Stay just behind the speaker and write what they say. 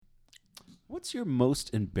What's your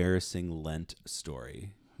most embarrassing Lent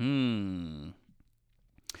story? The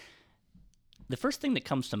first thing that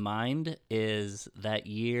comes to mind is that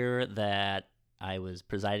year that I was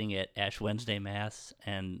presiding at Ash Wednesday Mass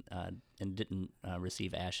and didn't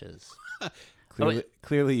receive ashes.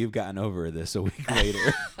 Clearly, you've gotten over this a week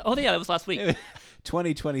later. Oh, yeah, that was last week.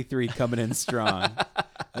 2023 coming in strong.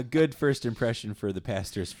 A good first impression for the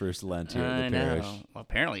pastor's first Lent here at the parish. Well,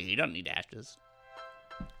 apparently he doesn't need ashes.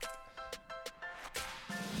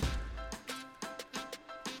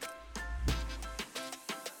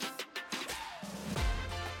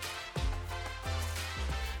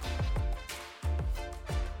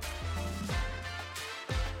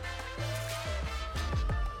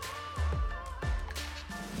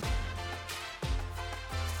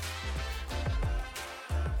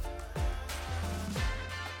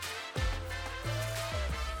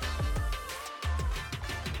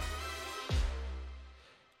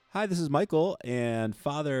 Hi, this is Michael, and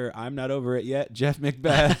Father, I'm not over it yet, Jeff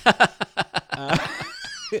Macbeth.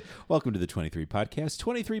 Welcome to the 23 podcast,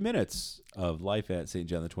 23 minutes of life at St.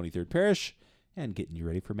 John the 23rd Parish, and getting you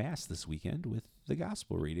ready for Mass this weekend with the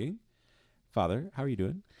Gospel reading. Father, how are you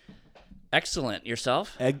doing? Excellent.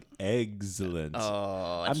 Yourself? Excellent.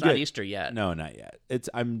 Oh, it's I'm not good. Easter yet. No, not yet.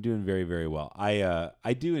 I'm doing very, very well.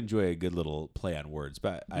 I do enjoy a good little play on words,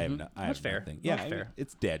 but I have not. That's fair. Nothing. That's Yeah, I mean, fair.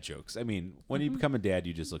 it's dad jokes. I mean, when you become a dad,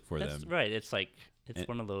 you just look for That's them right. It's like it's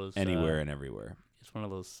one of those anywhere and everywhere. It's one of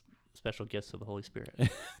those special gifts of the Holy Spirit.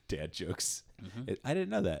 Dad jokes. I didn't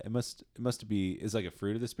know that. It must be. It's like a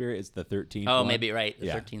fruit of the Spirit. It's the 13th. Oh, one. maybe right. The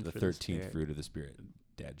Yeah, 13th. the fruit of 13th fruit of the Spirit.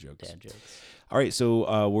 Dad jokes. Dad jokes. All right,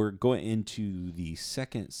 so we're going into the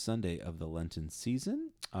second Sunday of the Lenten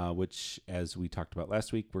season, which, as we talked about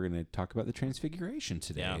last week, we're going to talk about the Transfiguration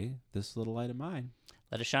today. Yeah. This little light of mine.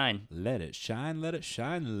 Let it shine. Let it shine, let it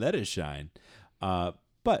shine, let it shine.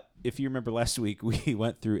 But if you remember last week, we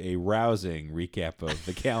went through a rousing recap of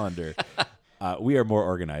the calendar. We are more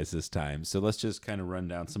organized this time. So let's just kind of run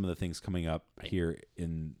down some of the things coming up here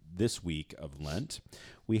in this week of Lent.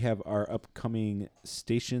 We have our upcoming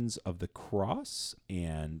Stations of the Cross,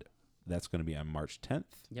 and that's going to be on March 10th.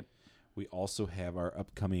 Yep. We also have our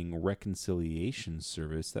upcoming Reconciliation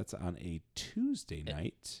service. That's on a Tuesday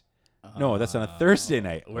night. No, that's on a Thursday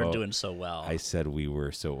night. We're doing so well. I said we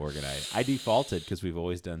were so organized. I defaulted because we've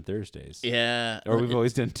always done Thursdays. Yeah. Or we've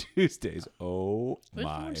always done Tuesdays. Oh, We're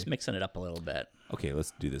my. just mixing it up a little bit. Okay,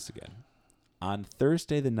 let's do this again. On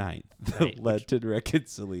Thursday the 9th, the Right, Lenten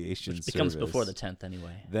Reconciliation Which becomes service. before the 10th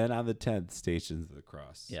anyway. Then on the 10th, Stations of the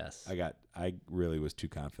Cross. Yes. I really was too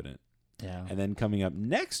confident. Yeah. And then coming up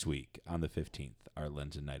next week on the 15th, our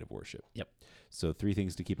Lenten Night of Worship. Yep. So 3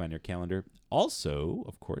 things to keep on your calendar. Also,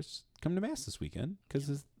 of course, come to Mass this weekend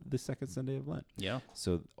because it's the second Sunday of Lent. Yeah.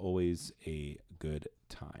 So always a good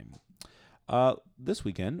time. This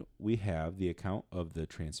weekend, we have the account of the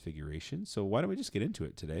Transfiguration. So why don't we just get into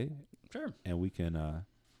it today? Sure. And we can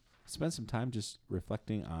spend some time just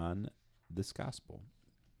reflecting on this gospel.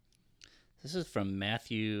 This is from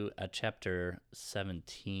Matthew chapter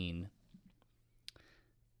 17.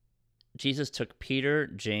 Jesus took Peter,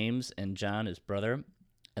 James, and John, his brother,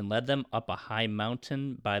 and led them up a high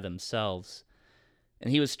mountain by themselves.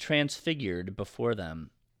 And he was transfigured before them.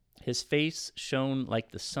 His face shone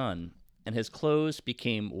like the sun, and his clothes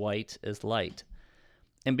became white as light.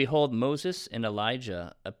 And behold, Moses and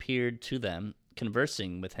Elijah appeared to them,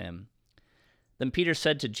 conversing with him. Then Peter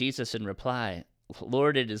said to Jesus in reply,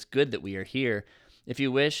 Lord, it is good that we are here. If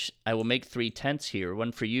you wish, I will make 3 tents here,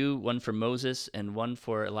 one for you, one for Moses, and one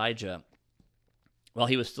for Elijah. While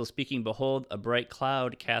he was still speaking, behold, a bright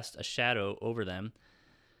cloud cast a shadow over them.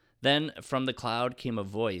 Then from the cloud came a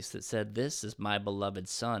voice that said, This is my beloved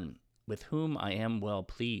Son, with whom I am well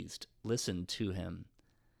pleased. Listen to him.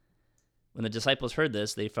 When the disciples heard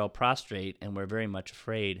this, they fell prostrate and were very much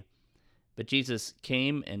afraid. But Jesus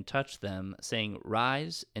came and touched them, saying,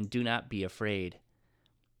 Rise and do not be afraid.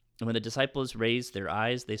 And when the disciples raised their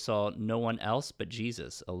eyes, they saw no one else but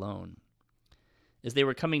Jesus alone. As they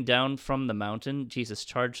were coming down from the mountain, Jesus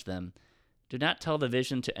charged them, Do not tell the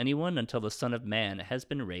vision to anyone until the Son of Man has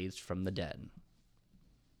been raised from the dead.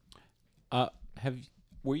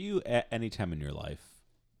 Were you at any time in your life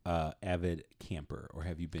avid camper, or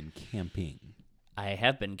have you been camping? I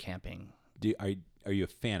have been camping. Are you a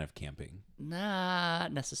fan of camping?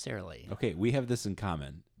 Not necessarily. Okay, we have this in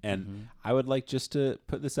common. And I would like just to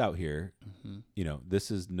put this out here. You know, this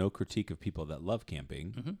is no critique of people that love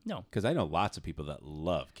camping. No. Because I know lots of people that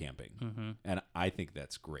love camping. And I think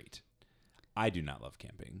that's great. I do not love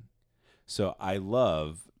camping. So I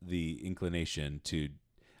love the inclination to...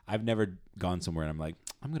 I've never gone somewhere and I'm like,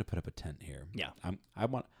 I'm going to put up a tent here. Yeah.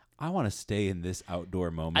 I want to stay in this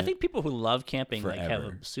outdoor moment. I think people who love camping like have a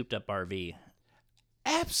forever. souped up RV.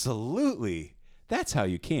 Absolutely. That's how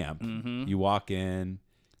you camp. Mm-hmm. You walk in,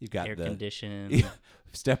 you've got Air the conditioning,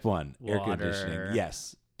 step one, air Water. conditioning.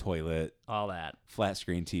 Yes. Toilet, all that, flat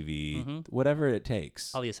screen TV, Mhm. whatever it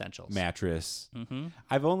takes. all the essentials. Mattress. Mm-hmm.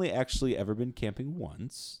 I've only actually ever been camping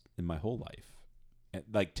once in my whole life,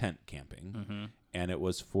 like tent camping, Mm-hmm. and it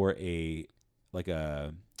was for a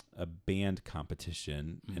band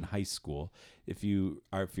competition in high school. If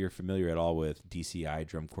you're familiar at all with DCI,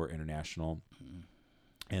 Drum Corps International,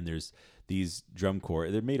 and there's these drum corps,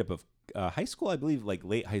 they're made up of high school, I believe, like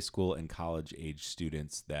late high school and college age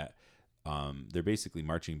students that. They're basically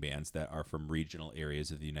marching bands that are from regional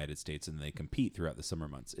areas of the United States, and they compete throughout the summer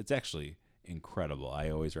months. It's actually incredible.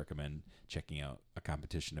 I always recommend checking out a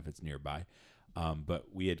competition if it's nearby.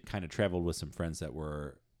 But we had kind of traveled with some friends that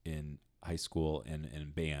were in high school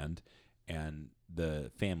and band, and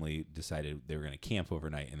the family decided they were going to camp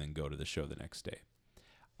overnight and then go to the show the next day.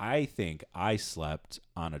 I think I slept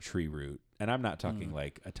on a tree root, and I'm not talking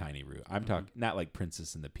like a tiny root. I'm talking not like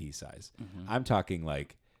Princess and the Pea size. I'm talking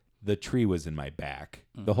like the tree was in my back.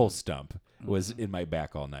 The whole stump was in my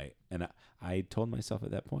back all night. And I told myself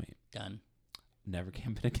at that point, Done. never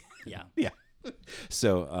camping again. Yeah. Yeah.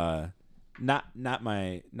 So not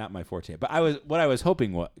my forte. But what I was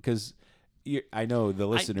hoping was, because I know the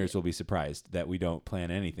listeners will be surprised that we don't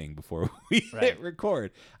plan anything before we hit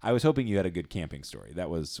record. I was hoping you had a good camping story.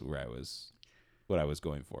 That was what I was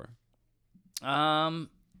going for.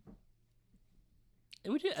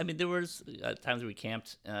 There was times we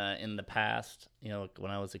camped in the past, when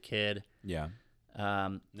I was a kid. Yeah.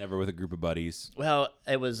 Never with a group of buddies. Well,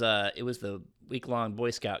 it was the week-long Boy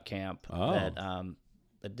Scout camp Oh.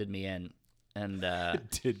 that did me in. And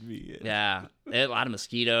Did me in. yeah, they had a lot of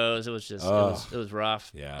mosquitoes. It was just it was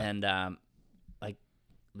rough. Yeah. And like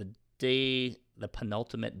the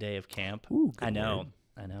penultimate day of camp. Ooh, good I know.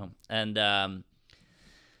 word. And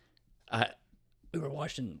we were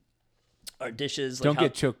washing our dishes. Don't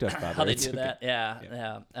get choked up, Bob. How they It's do okay. that?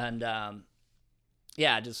 Yeah.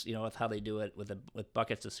 And just with how they do it with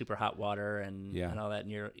buckets of super hot water and all that,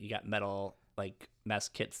 and you got metal like mess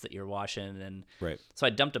kits that you're washing, and Right. so I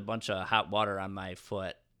dumped a bunch of hot water on my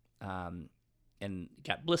foot, and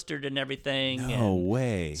got blistered and everything. No and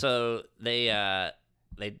way. So they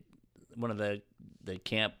one of the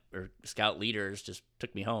camp or scout leaders just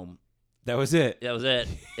took me home. That was it. That was it.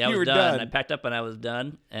 Yeah, I You was were done. done. I packed up and I was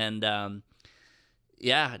done. And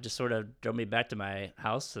it just sort of drove me back to my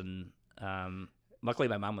house. And luckily,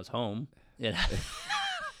 my mom was home. Yeah.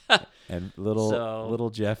 And little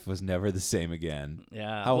Jeff was never the same again.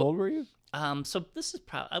 Yeah. How old were you? So this is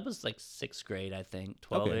I was like 6th grade, I think,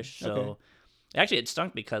 12-ish. Okay, So actually, it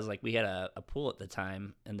stunk because like we had a pool at the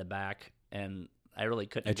time in the back, and I really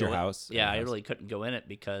couldn't At go your in- house? Yeah, At I your house? really couldn't go in it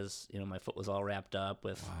because my foot was all wrapped up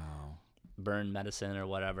with Wow. burn medicine or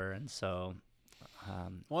whatever, and so.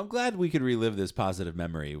 Well, I'm glad we could relive this positive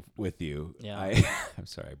memory with you. Yeah. I'm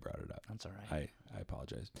sorry I brought it up. That's all right. I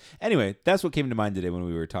apologize. Anyway, that's what came to mind today when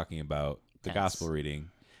we were talking about the Tents. gospel reading,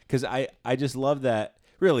 because I just love that.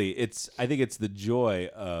 Really, I think it's the joy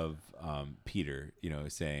of Peter,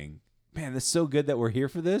 saying, "Man, this is so good that we're here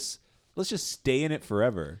for this. Let's just stay in it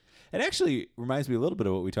forever." It actually reminds me a little bit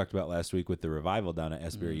of what we talked about last week with the revival down at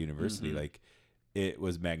Asbury University. Mm-hmm. Like,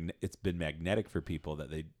 it's been magnetic for people that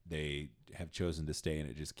they have chosen to stay, and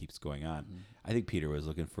it just keeps going on. Mm-hmm. I think Peter was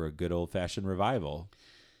looking for a good old fashioned revival.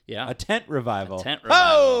 Yeah. A tent revival. A tent revival.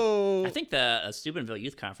 Oh! I think the Steubenville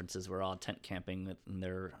youth conferences were all tent camping in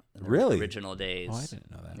their Really? original days. Oh, I didn't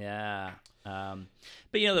know that. Yeah.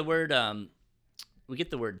 But the word, we get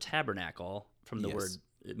the word tabernacle from the Yes. word,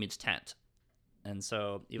 it means tent. And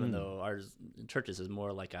so even though ours churches is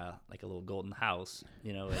more like a little golden house,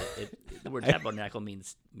 the word tabernacle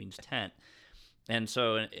means tent. And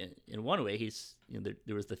so in one way, he's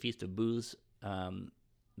there was the Feast of Booths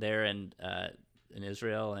there and in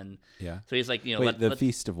Israel, and Yeah. so he's like Wait, the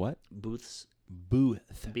Feast of what? Booths,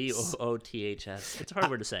 Booths. Booths. It's a hard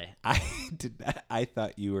word to say. I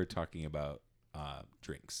thought you were talking about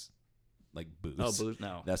drinks, like booths. Oh, booth,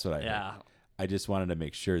 no. That's what I Yeah, heard. I just wanted to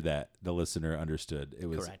make sure that the listener understood it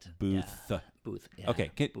was correct. booth. Yeah. Booth. Yeah.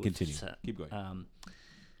 Okay, Booths. continue. Keep going.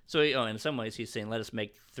 So in some ways he's saying, let us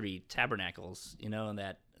make 3 tabernacles, and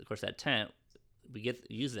that, of course, that tent, we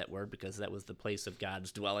use that word because that was the place of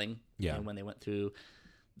God's dwelling. Yeah. And when they went through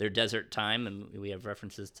their desert time, and we have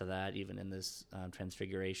references to that even in this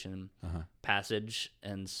Transfiguration passage.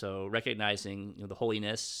 And so recognizing the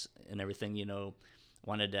holiness and everything,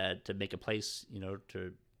 wanted to make a place,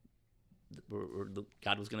 to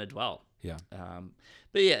God was going to dwell. Yeah.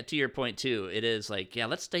 But yeah, to your point too, it is like, yeah,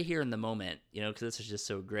 let's stay here in the moment, because this is just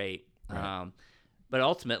so great. Right. But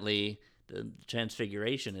ultimately, the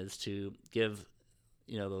transfiguration is to give,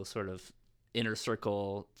 those sort of inner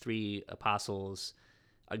circle 3 apostles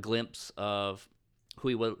a glimpse of who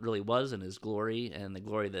he really was in his glory and the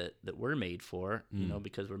glory that we're made for,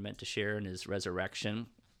 because we're meant to share in his resurrection.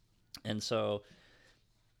 And so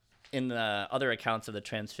in the other accounts of the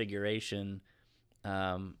transfiguration,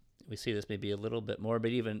 we see this maybe a little bit more,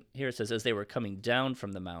 but even here it says, as they were coming down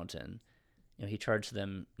from the mountain, he charged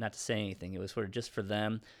them not to say anything. It was sort of just for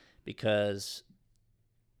them because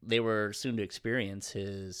they were soon to experience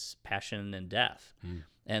his passion and death.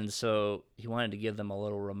 And so he wanted to give them a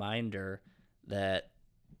little reminder that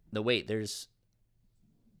there's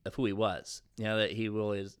of who he was, that he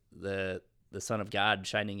is the Son of God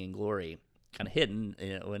shining in glory, kind of hidden,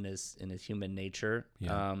 in his human nature.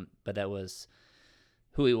 Yeah. But that was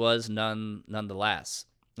who he was nonetheless.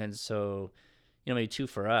 And so, maybe too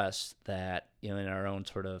for us that, in our own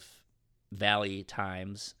sort of valley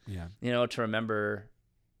times, to remember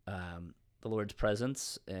the Lord's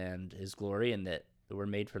presence and his glory, and that we're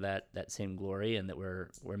made for that same glory, and that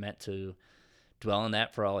we're meant to dwell in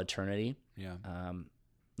that for all eternity. Yeah.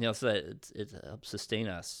 So that it helps sustain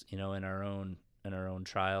us, in our own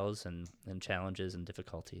trials and challenges and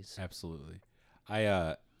difficulties. Absolutely.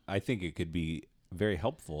 I think it could be very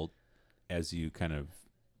helpful as you kind of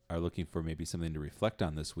are looking for maybe something to reflect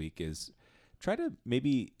on this week, is try to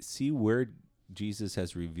maybe see where Jesus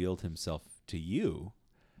has revealed himself to you.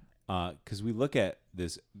 Because we look at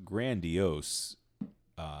this grandiose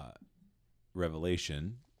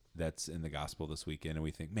revelation that's in the gospel this weekend, and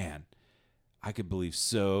we think, man, I could believe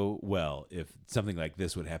so well if something like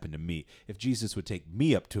this would happen to me. If Jesus would take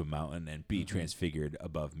me up to a mountain and be transfigured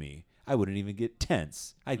above me, I wouldn't even get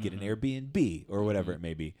tents. I'd get an Airbnb or whatever it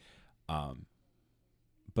may be.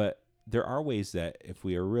 But there are ways that if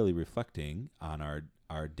we are really reflecting on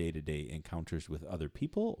our day-to-day encounters with other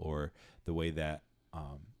people, or the way that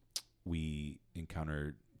we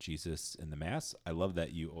encounter Jesus in the Mass. I love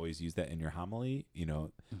that you always use that in your homily,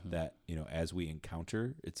 that, as we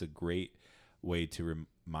encounter, it's a great way to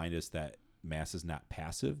remind us that Mass is not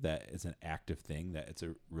passive, that it's an active thing, that it's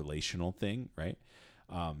a relational thing, right?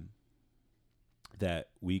 That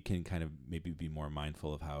we can kind of maybe be more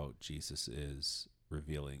mindful of how Jesus is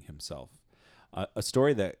revealing himself. A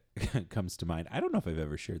story that comes to mind, I don't know if I've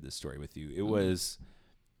ever shared this story with you. It was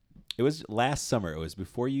last summer. It was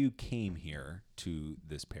before you came here to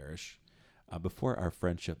this parish, before our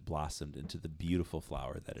friendship blossomed into the beautiful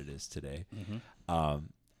flower that it is today.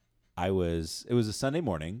 It was a Sunday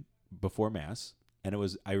morning before Mass, and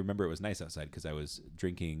I remember it was nice outside because I was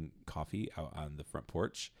drinking coffee out on the front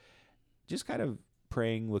porch, just kind of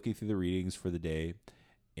praying, looking through the readings for the day.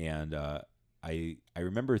 And I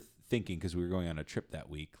remember thinking, because we were going on a trip that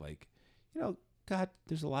week, like, God,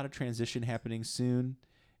 there's a lot of transition happening soon.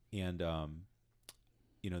 And,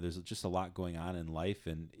 there's just a lot going on in life,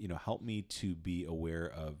 and, help me to be aware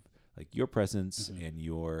of like your presence and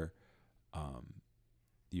your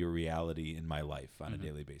reality in my life on a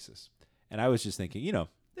daily basis. And I was just thinking,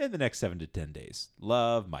 in the next 7 to 10 days,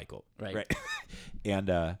 love Michael. Right.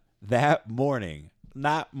 And that morning,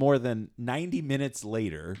 not more than 90 minutes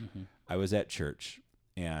later, I was at church,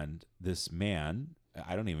 and this man,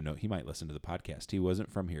 I don't even know, he might listen to the podcast. He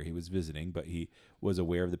wasn't from here. He was visiting, but he was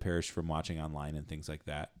aware of the parish from watching online and things like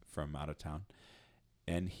that from out of town.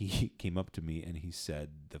 And he came up to me and he said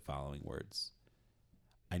the following words: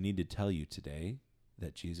 I need to tell you today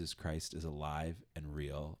that Jesus Christ is alive and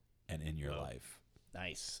real and in your life.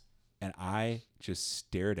 Nice. And I just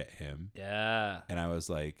stared at him. Yeah. And I was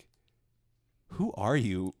like, who are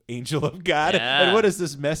you, angel of God? Yeah. And what is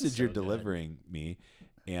this message So you're delivering me?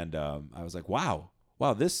 And I was like, wow,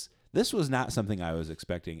 this was not something I was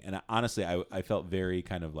expecting. And honestly, I felt very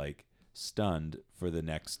kind of like stunned for the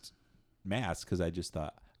next Mass, because I just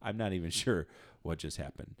thought, I'm not even sure what just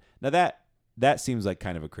happened. Now that seems like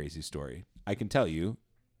kind of a crazy story. I can tell you,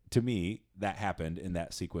 to me, that happened in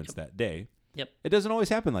that sequence that day. Yep. It doesn't always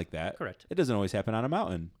happen like that. Correct. It doesn't always happen on a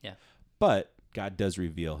mountain. Yeah. But God does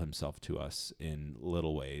reveal himself to us in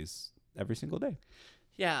little ways every single day.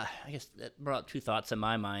 Yeah, I guess that brought two thoughts in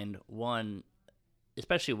my mind. One,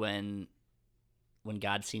 especially when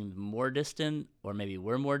God seemed more distant, or maybe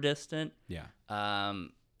we're more distant. Yeah.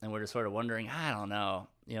 And we're just sort of wondering, I don't know.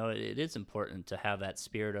 It is important to have that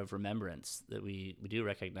spirit of remembrance, that we do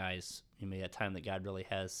recognize maybe that time that God really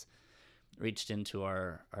has reached into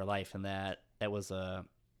our life, and that was a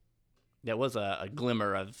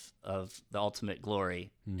glimmer of the ultimate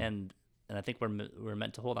glory. And and I think we're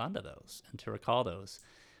meant to hold on to those and to recall those.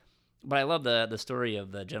 But I love the story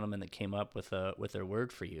of the gentleman that came up with their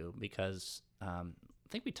word for you, because I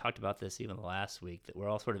think we talked about this even last week, that we're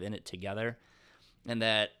all sort of in it together, and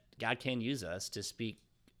that God can use us to speak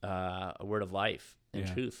a word of life and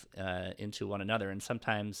truth into one another. And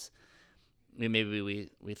sometimes we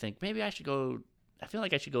think, maybe I feel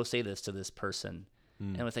like I should go say this to this person.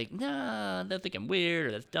 And we think, nah, they'll think I'm weird,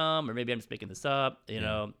 or that's dumb, or maybe I'm just making this up, you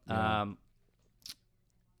know. Yeah.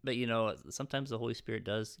 But, you know, sometimes the Holy Spirit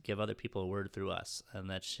does give other people a word through us. And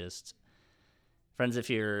that's just, friends, if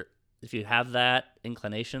you have that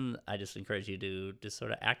inclination, I just encourage you to just sort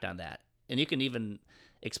of act on that. And you can even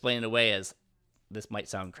explain it away as, this might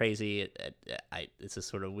sound crazy. This is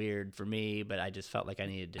sort of weird for me, but I just felt like I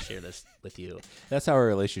needed to share this with you. That's how our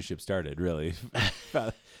relationship started, really.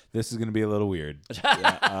 This is going to be a little weird.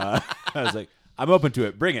 I was like, I'm open to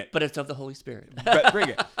it. Bring it. But it's of the Holy Spirit. Bring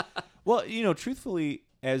it. Well, you know, truthfully,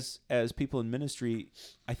 as people in ministry,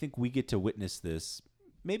 I think we get to witness this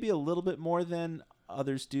maybe a little bit more than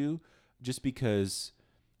others do, just because,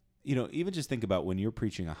 you know, even just think about when you're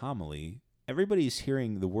preaching a homily, everybody's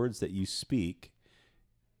hearing the words that you speak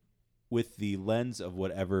with the lens of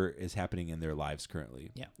whatever is happening in their lives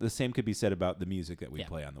currently. Yeah. The same could be said about the music that we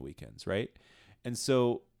play on the weekends, right? And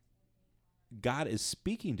so God is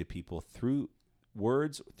speaking to people through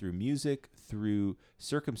words, through music, through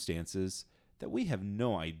circumstances that we have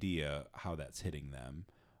no idea how that's hitting them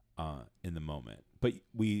in the moment. But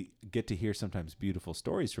we get to hear sometimes beautiful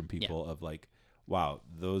stories from people of like, wow,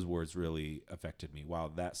 those words really affected me.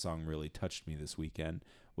 Wow, that song really touched me this weekend,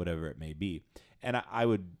 whatever it may be. And I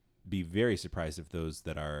would be very surprised if those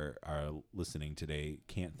that are listening today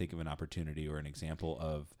can't think of an opportunity or an example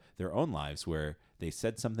of their own lives where they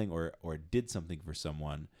said something or did something for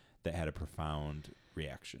someone that had a profound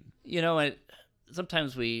reaction. You know,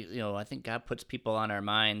 sometimes I think God puts people on our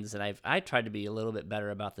minds, and I tried to be a little bit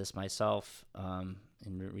better about this myself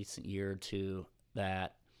in a recent year or two,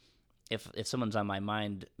 that if someone's on my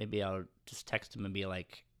mind, maybe I'll just text them and be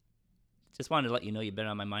like, just wanted to let you know you've been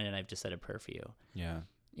on my mind and I've just said a prayer for you. Yeah.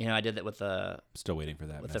 You know, I did that with still waiting for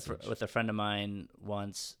that message. With a friend of mine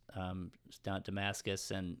once, down at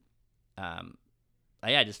Damascus, and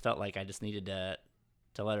I just felt like I just needed to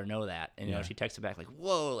let her know that. And you know, she texted back like,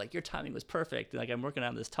 "Whoa, like your timing was perfect. Like I'm working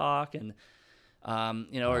on this talk, and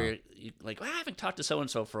or you're like, well, I haven't talked to so and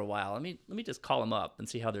so for a while. Let me just call them up and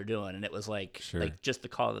see how they're doing." And it was like like just the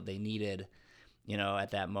call that they needed, you know,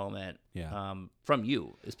 at that moment, from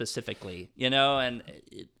you specifically, you know. And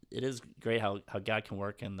it is great how God can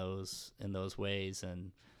work in those ways.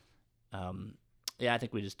 And I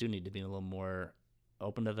think we just do need to be a little more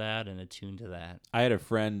open to that and attuned to that. I had a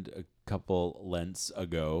friend a couple Lents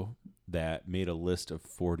ago that made a list of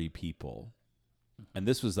 40 people. And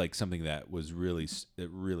this was like something that really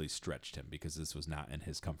stretched him, because this was not in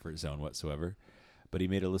his comfort zone whatsoever. But he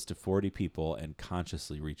made a list of 40 people and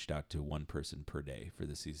consciously reached out to one person per day for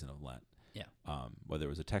the season of Lent. Yeah. Whether it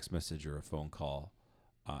was a text message or a phone call.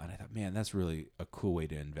 And I thought, man, that's really a cool way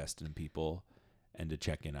to invest in people and to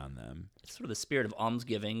check in on them. It's sort of the spirit of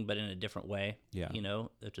almsgiving, but in a different way. Yeah. You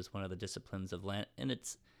know, which is one of the disciplines of Lent. And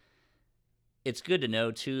it's good to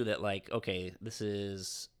know, too, that, like, okay, this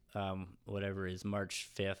is whatever is March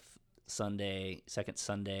 5th, Sunday, second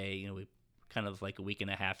Sunday. You know, we kind of like a week and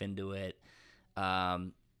a half into it.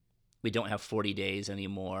 We don't have 40 days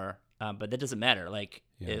anymore, but that doesn't matter. Like,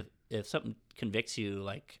 if something convicts you,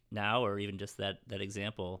 like now, or even just that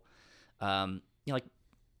example, you know, like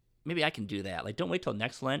maybe I can do that. Like, don't wait till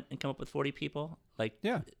next Lent and come up with 40 people. Like,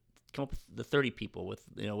 come up with the 30 people with,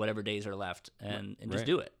 you know, whatever days are left, and just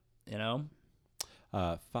do it. You know.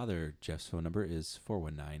 Father Jeff's phone number is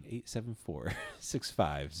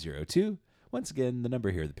 419-874-6502. Once again, the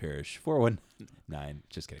number here at the parish, 419.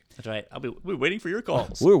 Just kidding. That's right. We're waiting for your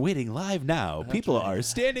calls. We're waiting live now. People are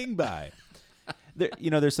standing by.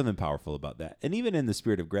 There's something powerful about that. And even in the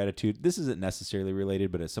spirit of gratitude, this isn't necessarily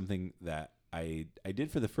related, but it's something that I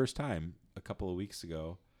did for the first time a couple of weeks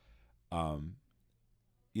ago.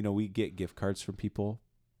 We get gift cards from people,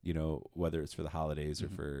 you know, whether it's for the holidays or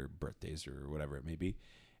for birthdays or whatever it may be.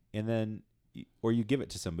 And then, or you give it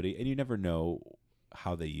to somebody and you never know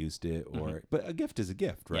how they used it, but a gift is a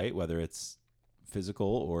gift, right? Yeah. Whether it's physical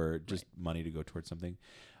or just money to go towards something.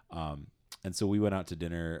 And so we went out to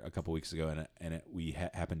dinner a couple weeks ago, and we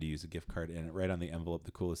happened to use a gift card, and right on the envelope,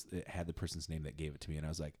 it had the person's name that gave it to me. And I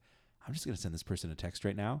was like, I'm just going to send this person a text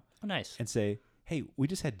right now. Oh, nice. And say, hey, we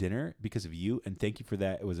just had dinner because of you, and thank you for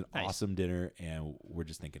that. It was an awesome dinner, and we're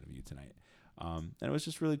just thinking of you tonight. And it was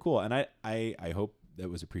just really cool. And I hope that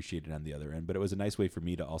was appreciated on the other end, but it was a nice way for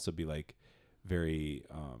me to also be like very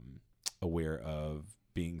aware of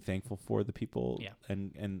being thankful for the people Yeah.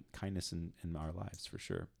 and kindness in our lives, for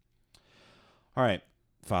sure. All right,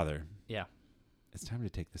 Father. Yeah. It's time to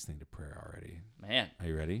take this thing to prayer already. Man. Are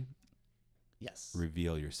you ready? Yes.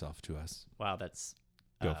 Reveal yourself to us. Wow, that's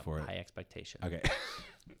Go for it. high expectation. Okay.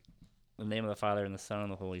 In the name of the Father, and the Son,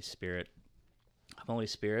 and the Holy Spirit. Holy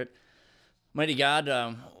Spirit, mighty God,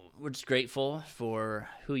 we're just grateful for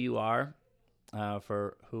who you are,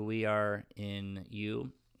 for who we are in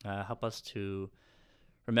you. Help us to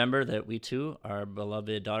remember that we too are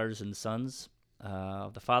beloved daughters and sons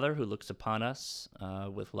of the Father who looks upon us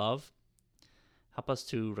with love. Help us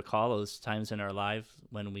to recall those times in our life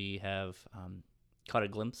when we have caught a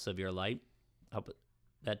glimpse of your light. Help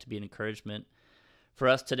that to be an encouragement for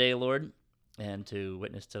us today, Lord, and to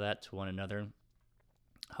witness to that to one another.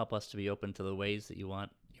 Help us to be open to the ways that you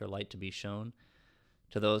want your light to be shown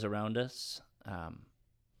to those around us,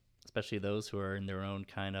 especially those who are in their own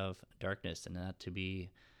kind of darkness, and not to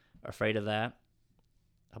be afraid of that.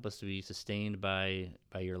 Help us to be sustained by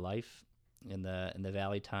your life in the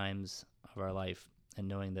valley times of our life, and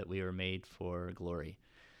knowing that we are made for glory.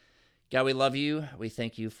 God, we love you. We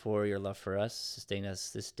thank you for your love for us. Sustain us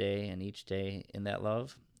this day and each day in that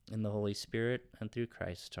love, in the Holy Spirit, and through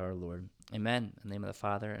Christ our Lord. Amen. In the name of the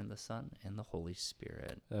Father, and the Son, and the Holy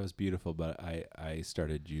Spirit. That was beautiful, but I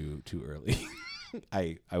started you too early.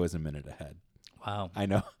 I was a minute ahead. Wow. I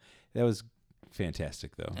know. That was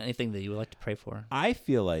fantastic, though. Anything that you would like to pray for? I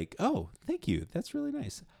feel like, thank you. That's really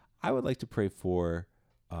nice. I would like to pray for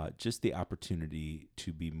just the opportunity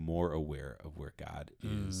to be more aware of where God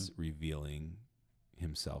is revealing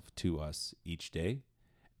himself to us each day,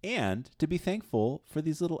 and to be thankful for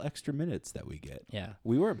these little extra minutes that we get. Yeah.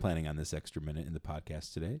 We weren't planning on this extra minute in the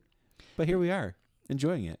podcast today, but here we are,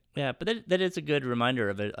 enjoying it. Yeah, but that is a good reminder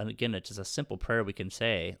of it. And again, it's just a simple prayer we can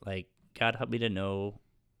say, like, God, help me to know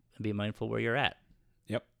and be mindful where you're at.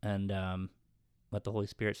 Yep. And let the Holy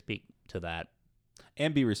Spirit speak to that.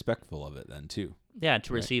 And be respectful of it then, too. Yeah,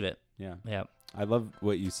 to receive it. Yeah. Yeah. I love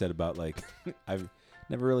what you said about, like, I've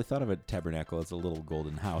never really thought of a tabernacle as a little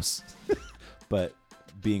golden house, but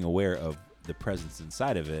being aware of the presence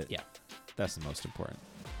inside of it, that's the most important.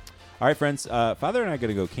 All right, friends, Father and I are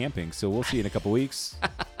going to go camping, so we'll see you in a couple weeks.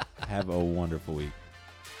 Have a wonderful week.